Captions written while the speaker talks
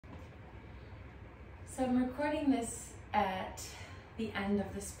So I'm recording this at the end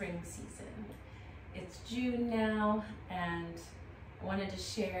of the spring season. It's June now, and I wanted to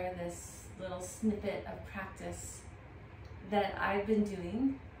share this little snippet of practice that I've been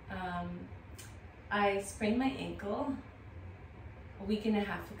doing. I sprained my ankle a week and a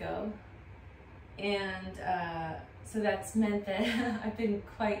half ago, and so that's meant that I've been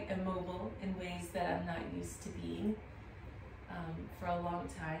quite immobile in ways that I'm not used to being for a long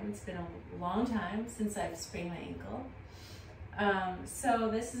time. It's been a long time since I've sprained my ankle. So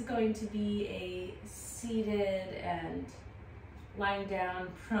this is going to be a seated and lying down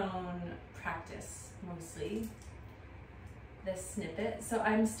prone practice mostly, this snippet. So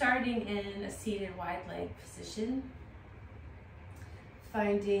I'm starting in a seated wide leg position,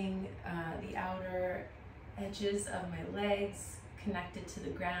 finding the outer edges of my legs connected to the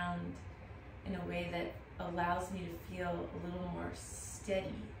ground in a way that allows me to feel a little more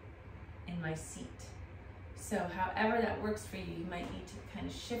steady in my seat. So however that works for you, you might need to kind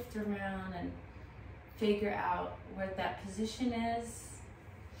of shift around and figure out what that position is.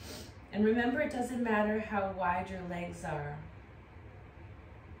 And remember, it doesn't matter how wide your legs are.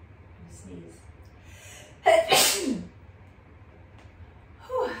 Sneeze.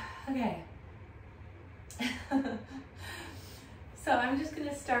 Okay. So I'm just going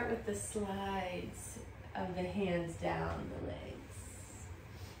to start with the slides of the hands down the legs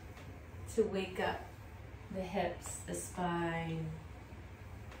to wake up the hips, the spine.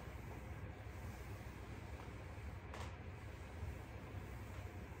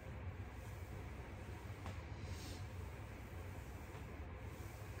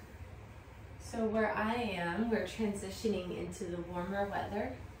 So where I am, we're transitioning into the warmer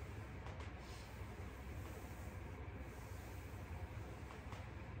weather.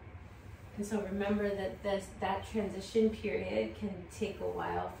 And so remember that that transition period can take a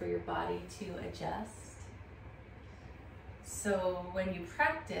while for your body to adjust. So when you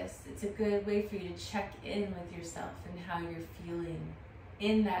practice, it's a good way for you to check in with yourself and how you're feeling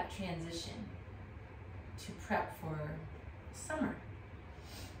in that transition to prep for summer.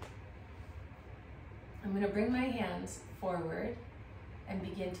 I'm going to bring my hands forward and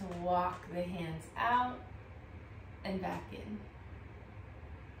begin to walk the hands out and back in.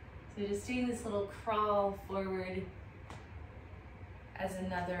 So just doing this little crawl forward as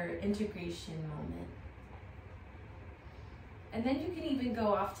another integration moment. And then you can even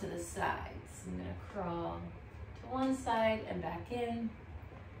go off to the sides. I'm going to crawl to one side and back in,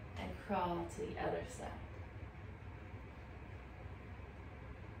 and crawl to the other side.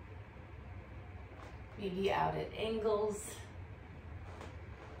 Maybe out at angles.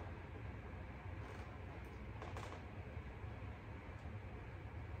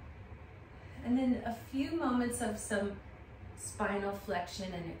 And then a few moments of some spinal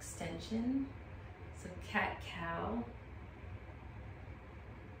flexion and extension. So cat-cow.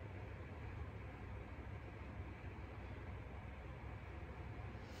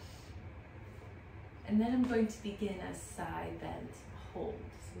 And then I'm going to begin a side bend hold.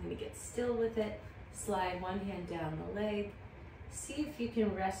 So I'm going to get still with it. Slide one hand down the leg. See if you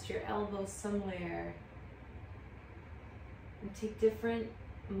can rest your elbow somewhere. And take different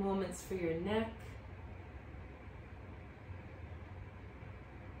moments for your neck.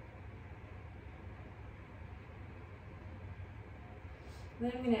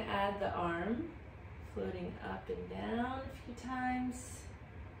 Then I'm going to add the arm, floating up and down a few times.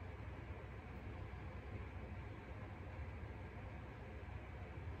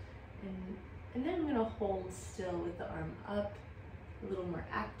 And then I'm going to hold still with the arm up, a little more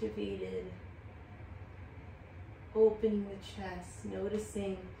activated. Opening the chest,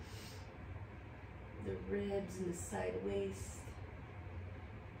 noticing the ribs and the side waist.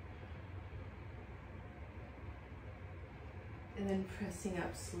 And then pressing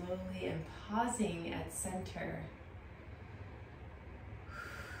up slowly and pausing at center.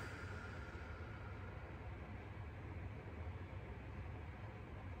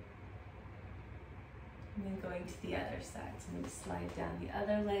 And then going to the other side. So I'm going to slide down the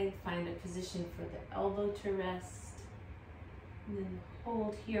other leg, find a position for the elbow to rest. And then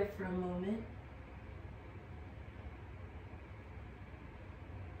hold here for a moment.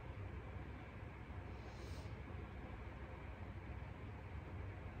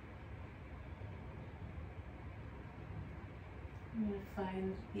 I'm going to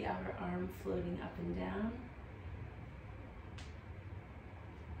find the outer arm floating up and down.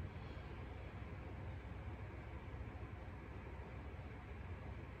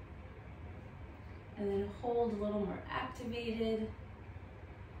 And then hold a little more activated.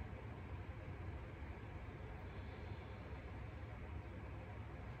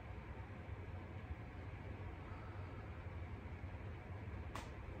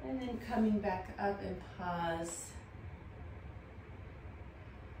 And then coming back up and pause.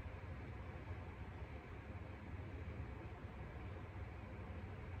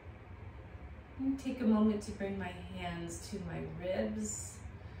 And take a moment to bring my hands to my ribs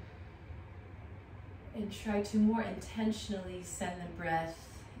and try to more intentionally send the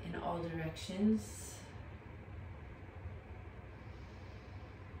breath in all directions.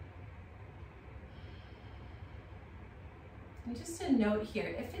 And just a note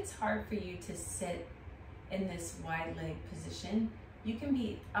here, if it's hard for you to sit in this wide leg position, you can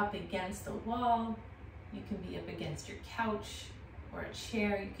be up against the wall, you can be up against your couch or a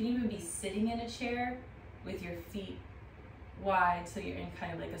chair. You can even be sitting in a chair with your feet wide so you're in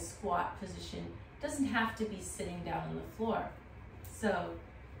kind of like a squat position. It doesn't have to be sitting down on the floor. So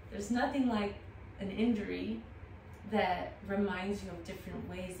there's nothing like an injury that reminds you of different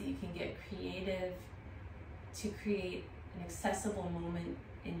ways that you can get creative to create an accessible moment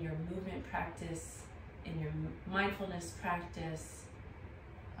in your movement practice, in your mindfulness practice,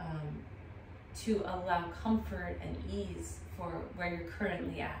 to allow comfort and ease for where you're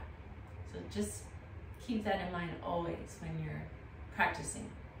currently at. So just keep that in mind always when you're practicing.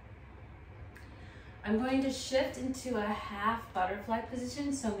 I'm going to shift into a half butterfly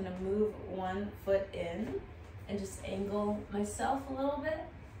position, so I'm going to move one foot in and just angle myself a little bit.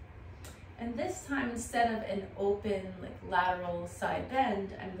 And this time, instead of an open, like lateral side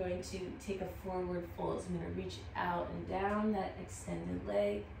bend, I'm going to take a forward fold. So I'm going to reach out and down that extended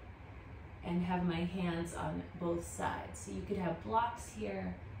leg and have my hands on both sides. So you could have blocks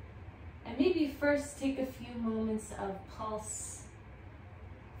here. And maybe first take a few moments of pulse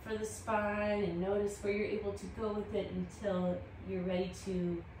for the spine and notice where you're able to go with it until you're ready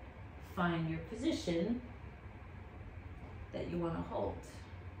to find your position that you want to hold.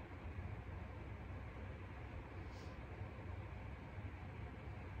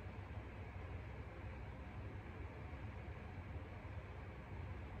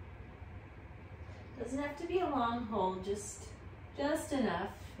 Doesn't have to be a long hold, just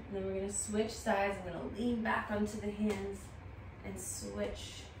enough. And then we're going to switch sides. I'm going to lean back onto the hands and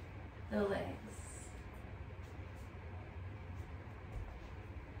switch the legs.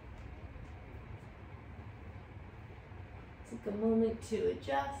 Take a moment to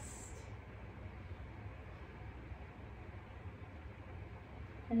adjust.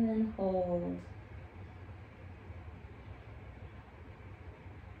 And then hold.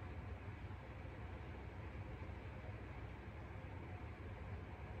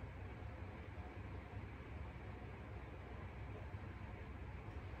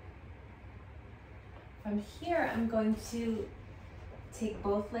 From here, I'm going to take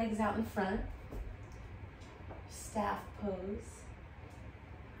both legs out in front, staff pose.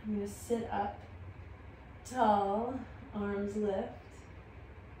 I'm going to sit up tall, arms lift.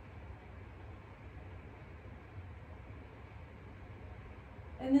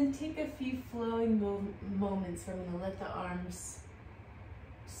 And then take a few flowing moments where I'm going to let the arms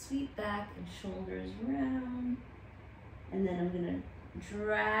sweep back and shoulders round. And then I'm going to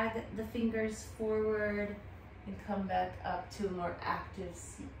drag the fingers forward and come back up to a more active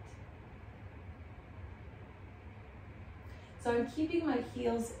seat. So I'm keeping my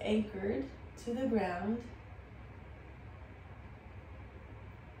heels anchored to the ground,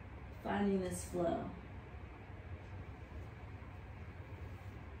 finding this flow.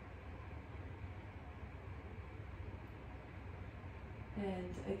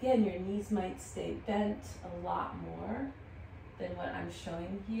 And again, your knees might stay bent a lot more than what I'm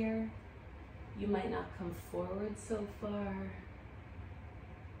showing here. You might not come forward so far.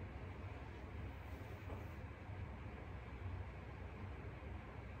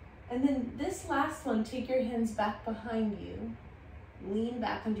 And then this last one, take your hands back behind you, lean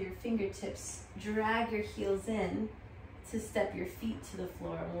back onto your fingertips, drag your heels in to step your feet to the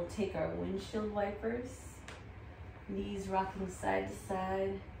floor. And we'll take our windshield wipers, knees rocking side to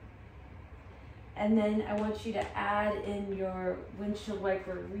side. And then I want you to add in your windshield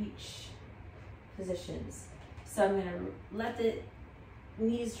wiper reach positions. So I'm going to let the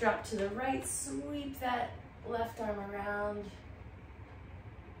knees drop to the right, sweep that left arm around.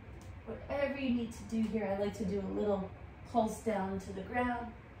 Whatever you need to do here, I like to do a little pulse down to the ground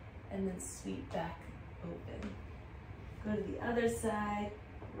and then sweep back open. Go to the other side,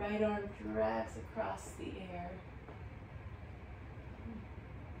 right arm drags across the air.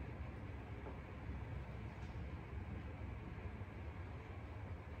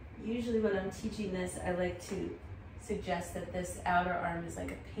 Usually when I'm teaching this, I like to suggest that this outer arm is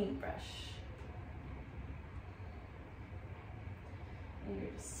like a paintbrush. And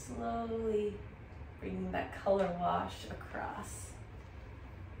you're just slowly bringing that color wash across.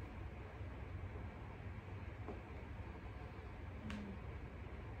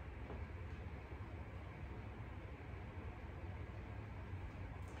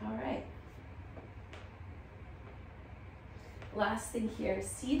 right. Last thing here,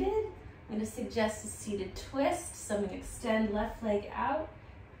 seated. I'm going to suggest a seated twist. So I'm going to extend left leg out,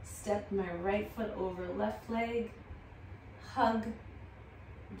 step my right foot over left leg, hug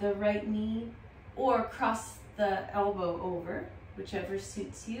the right knee, or cross the elbow over, whichever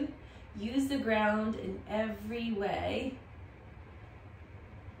suits you. Use the ground in every way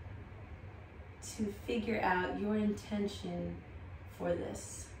to figure out your intention for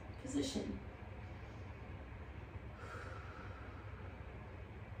this position.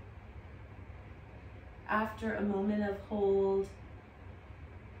 After a moment of hold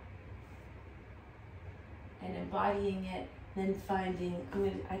and embodying it, then finding,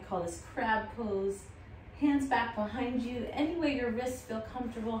 I call this crab pose. Hands back behind you. Any way your wrists feel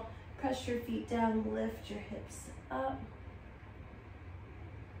comfortable. Press your feet down, lift your hips up.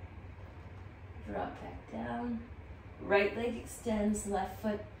 Drop back down. Right leg extends, left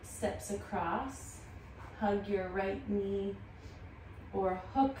foot steps across. Hug your right knee or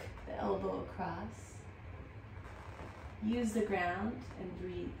hook the elbow across. Use the ground and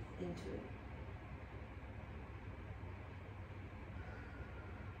breathe into it.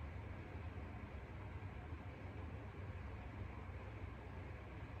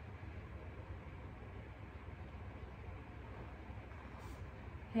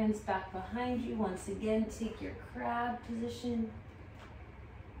 Hands back behind you. Once again, take your crab position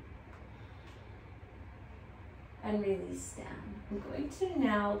and release down. I'm going to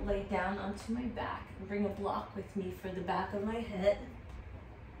now lay down onto my back and bring a block with me for the back of my head.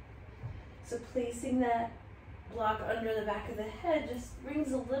 So placing that block under the back of the head just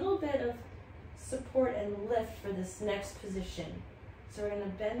brings a little bit of support and lift for this next position. So we're going to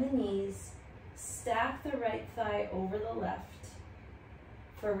bend the knees, stack the right thigh over the left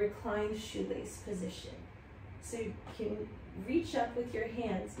for a reclined shoelace position. So you can reach up with your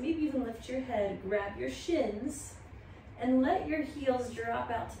hands, maybe even lift your head, grab your shins, and let your heels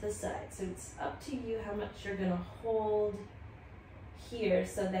drop out to the side. So it's up to you how much you're gonna hold here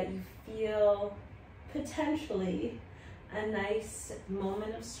so that you feel potentially a nice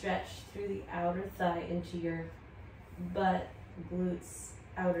moment of stretch through the outer thigh into your butt, glutes,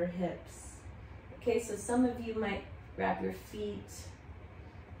 outer hips. Okay, so some of you might grab your feet,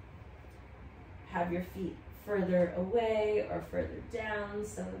 have your feet further away or further down.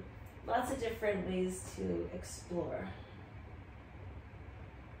 So lots of different ways to explore.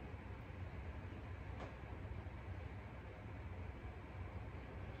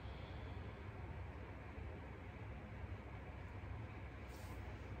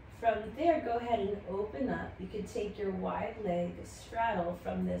 From there, go ahead and open up. You can take your wide leg straddle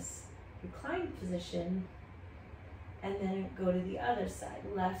from this reclined position and then go to the other side.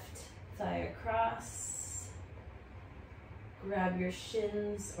 Left thigh across. Grab your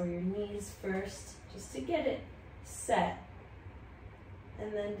shins or your knees first just to get it set,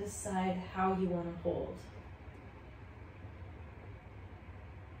 and then decide how you want to hold.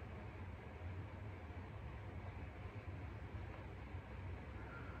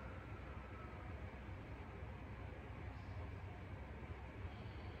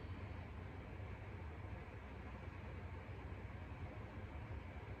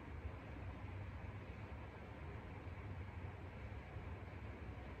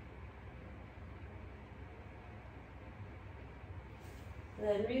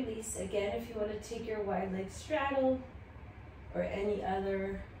 Then release again if you want to take your wide leg straddle or any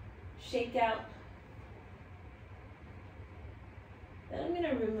other shakeout. Then I'm going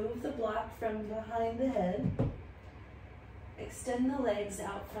to remove the block from behind the head. Extend the legs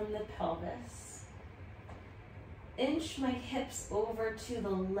out from the pelvis. Inch my hips over to the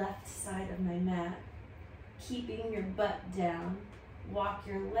left side of my mat, keeping your butt down. Walk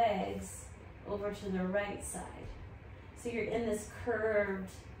your legs over to the right side. So you're in this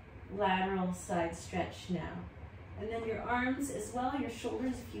curved lateral side stretch now. And then your arms as well, your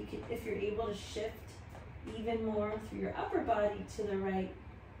shoulders, if you're able to shift even more through your upper body to the right,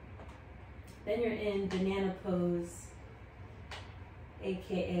 then you're in banana pose,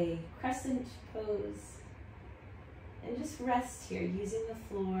 aka crescent pose. And just rest here, using the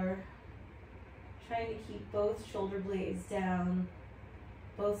floor, trying to keep both shoulder blades down,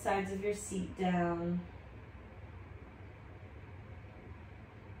 both sides of your seat down.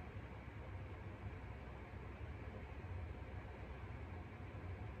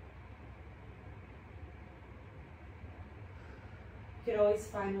 You could always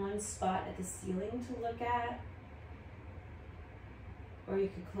find one spot at the ceiling to look at, or you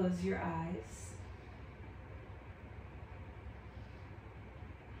could close your eyes.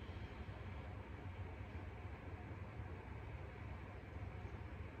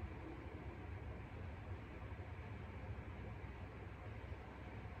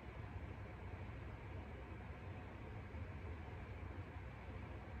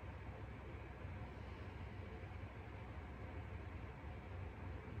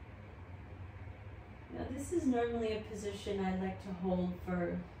 Now this is normally a position I like to hold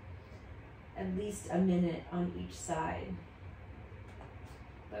for at least a minute on each side.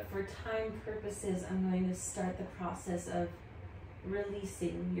 But for time purposes, I'm going to start the process of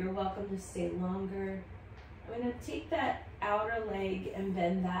releasing. You're welcome to stay longer. I'm going to take that outer leg and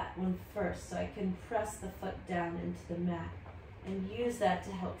bend that one first so I can press the foot down into the mat and use that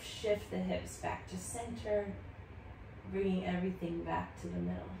to help shift the hips back to center, bringing everything back to the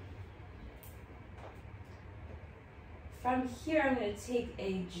middle. From here, I'm going to take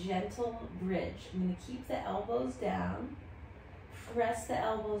a gentle bridge. I'm going to keep the elbows down, press the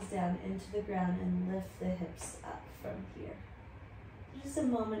elbows down into the ground, and lift the hips up from here. Just a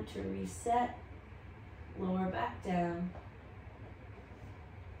moment to reset, lower back down,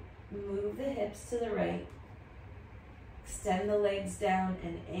 move the hips to the right, extend the legs down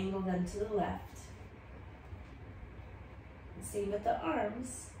and angle them to the left. And same with the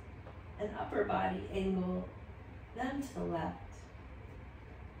arms and upper body, angle them to the left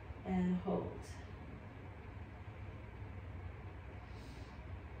and hold.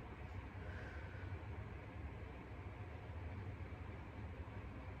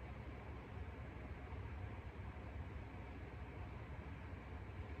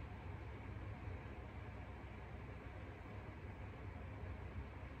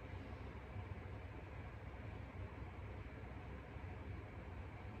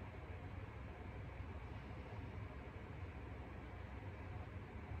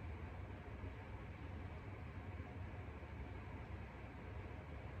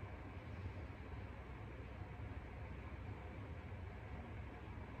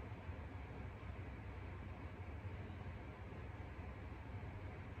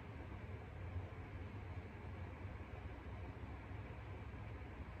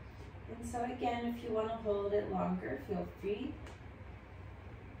 And so again, if you want to hold it longer, feel free.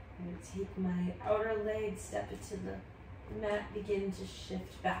 I'm going to take my outer leg, step it to the mat, begin to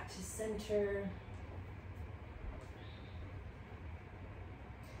shift back to center.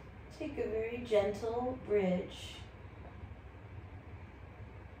 Take a very gentle bridge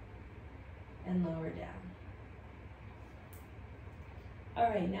and lower down. All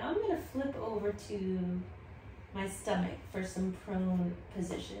right, now I'm going to flip over to my stomach for some prone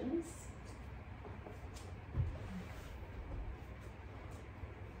positions.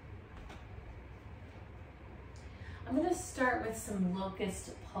 I'm going to start with some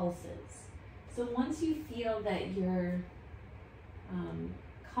locust pulses. So once you feel that you're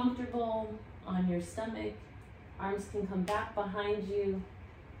comfortable on your stomach, arms can come back behind you,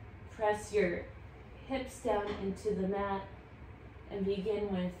 press your hips down into the mat, and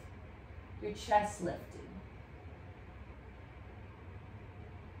begin with your chest lifting.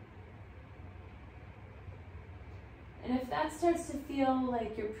 And if that starts to feel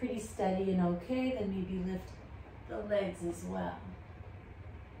like you're pretty steady and okay, then maybe lift the legs as well.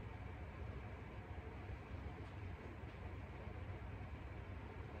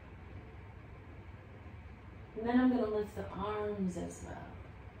 And then I'm going to lift the arms as well.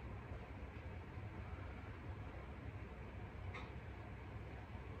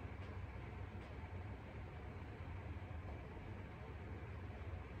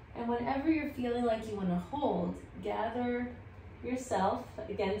 And whenever you're feeling like you want to hold, gather yourself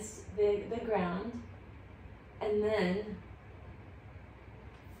against the ground, and then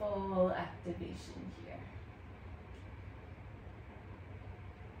full activation here.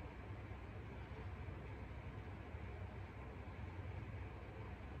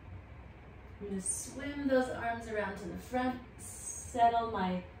 I'm going to swim those arms around to the front, settle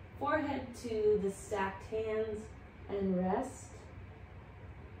my forehead to the stacked hands, and rest.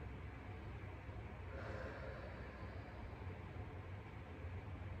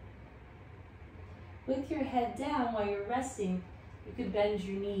 With your head down while you're resting, you could bend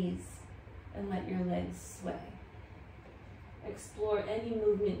your knees and let your legs sway. Explore any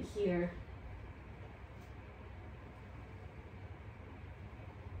movement here.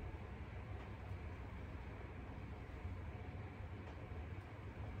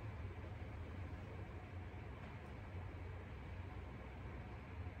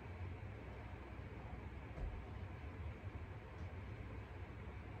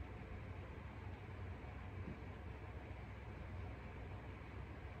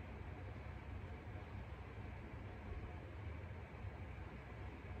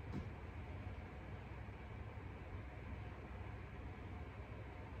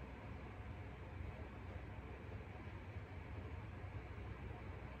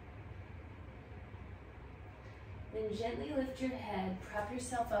 Then gently lift your head, prop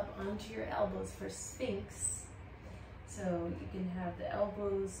yourself up onto your elbows for Sphinx. So you can have the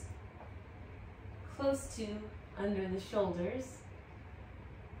elbows close to under the shoulders.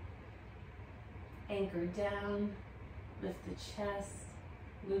 Anchor down, lift the chest,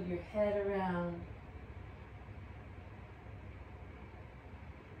 move your head around.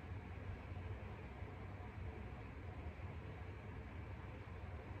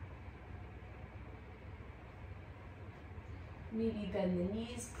 Maybe bend the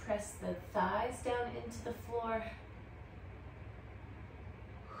knees, press the thighs down into the floor.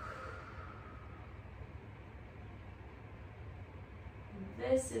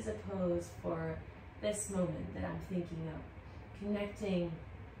 This is a pose for this moment that I'm thinking of. Connecting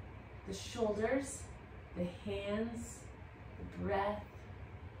the shoulders, the hands, the breath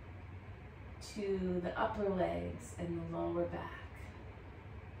to the upper legs and the lower back.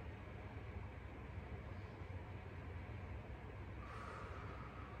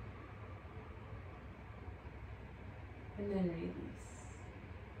 And then release.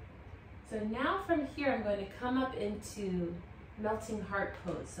 So now from here, I'm going to come up into melting heart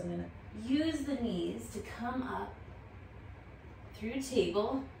pose. So I'm going to use the knees to come up through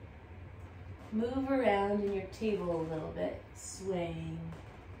table, move around in your table a little bit, swaying.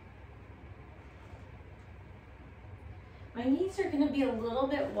 My knees are going to be a little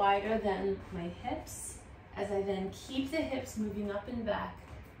bit wider than my hips, as I then keep the hips moving up and back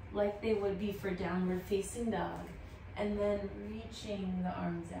like they would be for downward facing dog, and then reaching the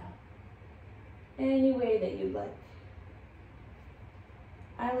arms out any way that you like.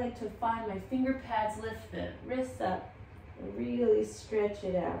 I like to find my finger pads, lift the wrists up, and really stretch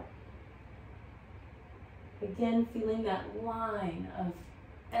it out. Again, feeling that line of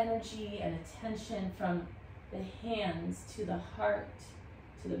energy and attention from the hands to the heart,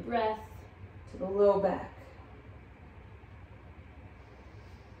 to the breath, to the low back.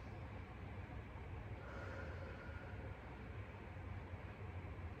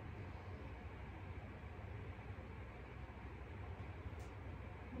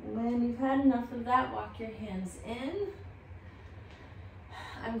 When you've had enough of that, walk your hands in.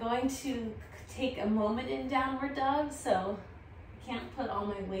 I'm going to take a moment in downward dog, so I can't put all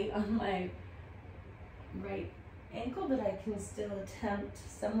my weight on my right ankle, but I can still attempt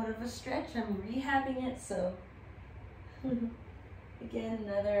somewhat of a stretch. I'm rehabbing it, so again,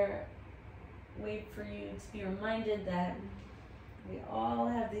 another way for you to be reminded that we all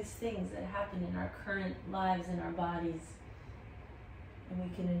have these things that happen in our current lives and our bodies, and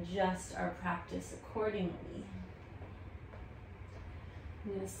we can adjust our practice accordingly.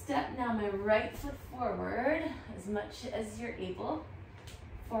 I'm going to step now my right foot forward as much as you're able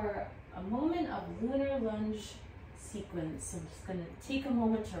for a moment of lunar lunge sequence. So I'm just going to take a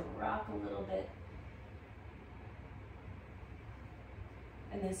moment to rock a little bit,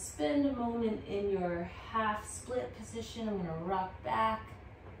 and then spend a moment in your half split position. I'm going to rock back,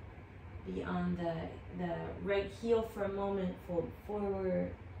 be on the right heel for a moment, fold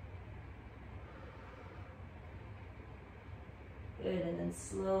forward. Good, and then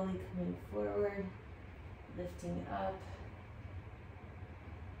slowly coming forward, lifting up.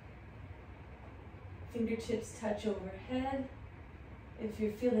 Fingertips touch overhead. If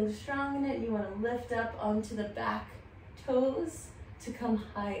you're feeling strong in it, you want to lift up onto the back toes to come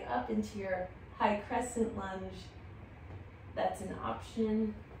high up into your high crescent lunge. That's an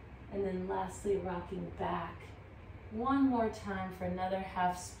option. And then lastly, rocking back one more time for another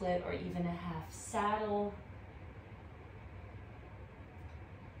half split or even a half saddle.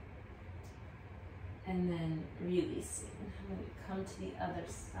 And then releasing. I'm going to come to the other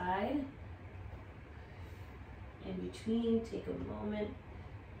side. In between, take a moment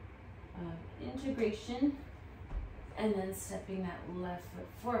of integration, and then stepping that left foot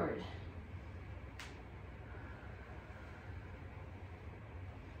forward.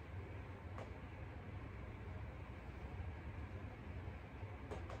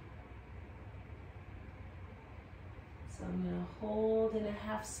 So I'm going to hold in a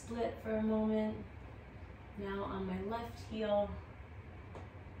half split for a moment. Now on my left heel,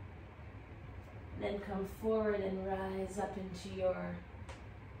 then come forward and rise up into your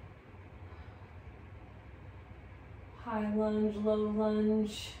high lunge, low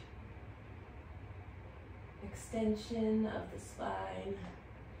lunge, extension of the spine.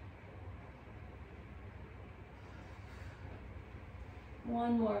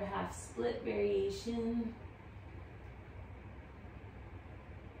 One more half split variation.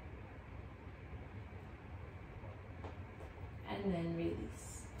 And then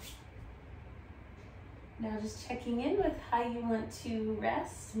release. Now just checking in with how you want to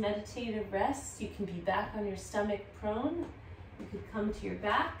rest, meditative rest. You can be back on your stomach prone. You could come to your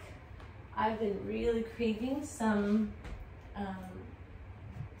back. I've been really craving some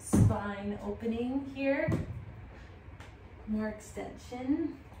spine opening here, more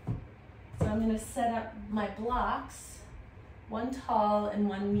extension. So I'm going to set up my blocks, one tall and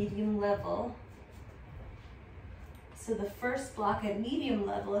one medium level. So the first block at medium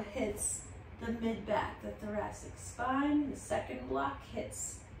level hits the mid-back, the thoracic spine. The second block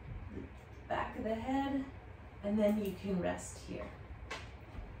hits the back of the head, and then you can rest here.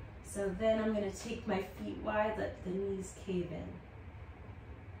 So then I'm going to take my feet wide, let the knees cave in.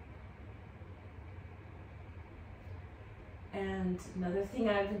 And another thing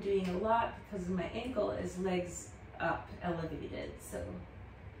I've been doing a lot because of my ankle is legs up, elevated. So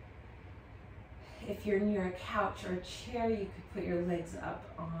if you're near a couch or a chair, you could put your legs up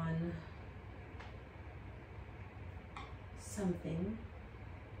on something.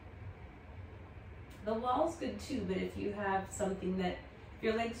 The wall's good too, but if you have something that, if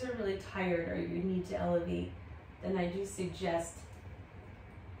your legs are really tired or you need to elevate, then I do suggest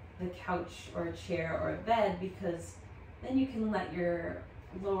the couch or a chair or a bed, because then you can let your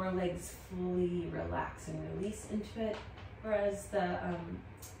lower legs fully relax and release into it, whereas the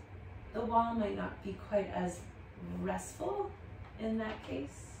wall might not be quite as restful in that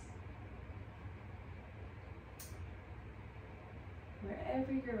case.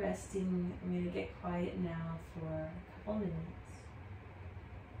 Wherever you're resting, I'm going to get quiet now for a couple minutes.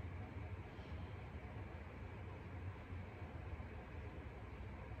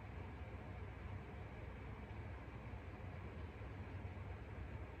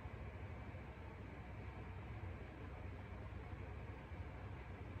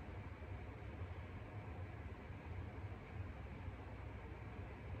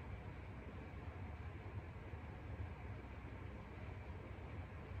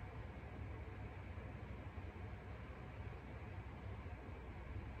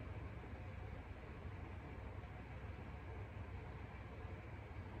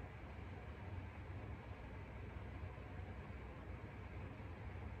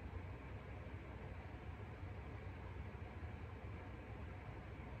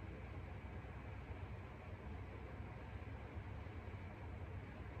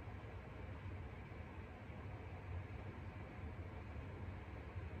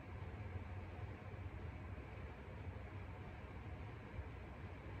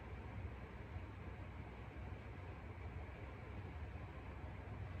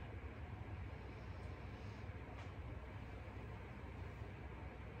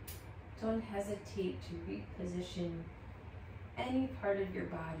 Don't hesitate to reposition any part of your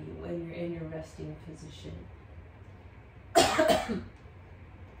body when you're in your resting position.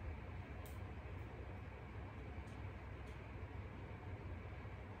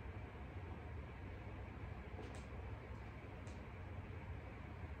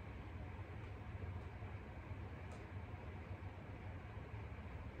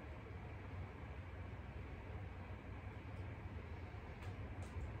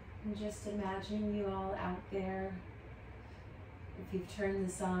 And just imagining you all out there. If you've turned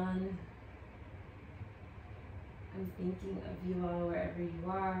this on, I'm thinking of you all wherever you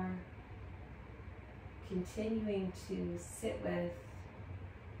are, continuing to sit with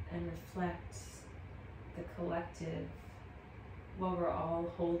and reflect the collective, what we're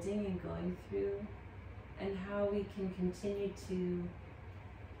all holding and going through, and how we can continue to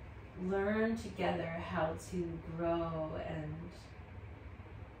learn together how to grow and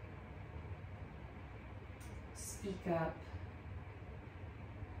speak up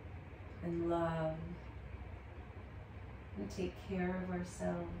and love and take care of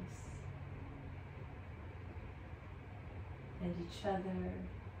ourselves and each other.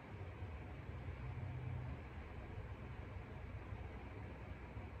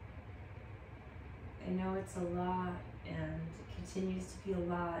 I know it's a lot, and it continues to be a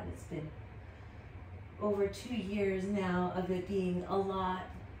lot. It's been over 2 years now of it being a lot.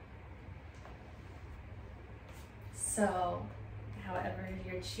 So, however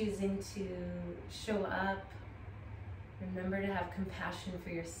you're choosing to show up, remember to have compassion for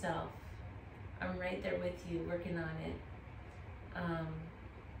yourself. I'm right there with you, working on it. I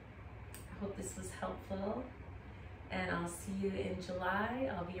hope this was helpful, and I'll see you in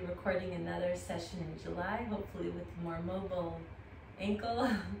July. I'll be recording another session in July, hopefully with a more mobile ankle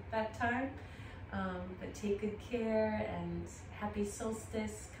that time. But take good care, and happy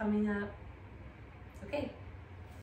solstice coming up. Okay.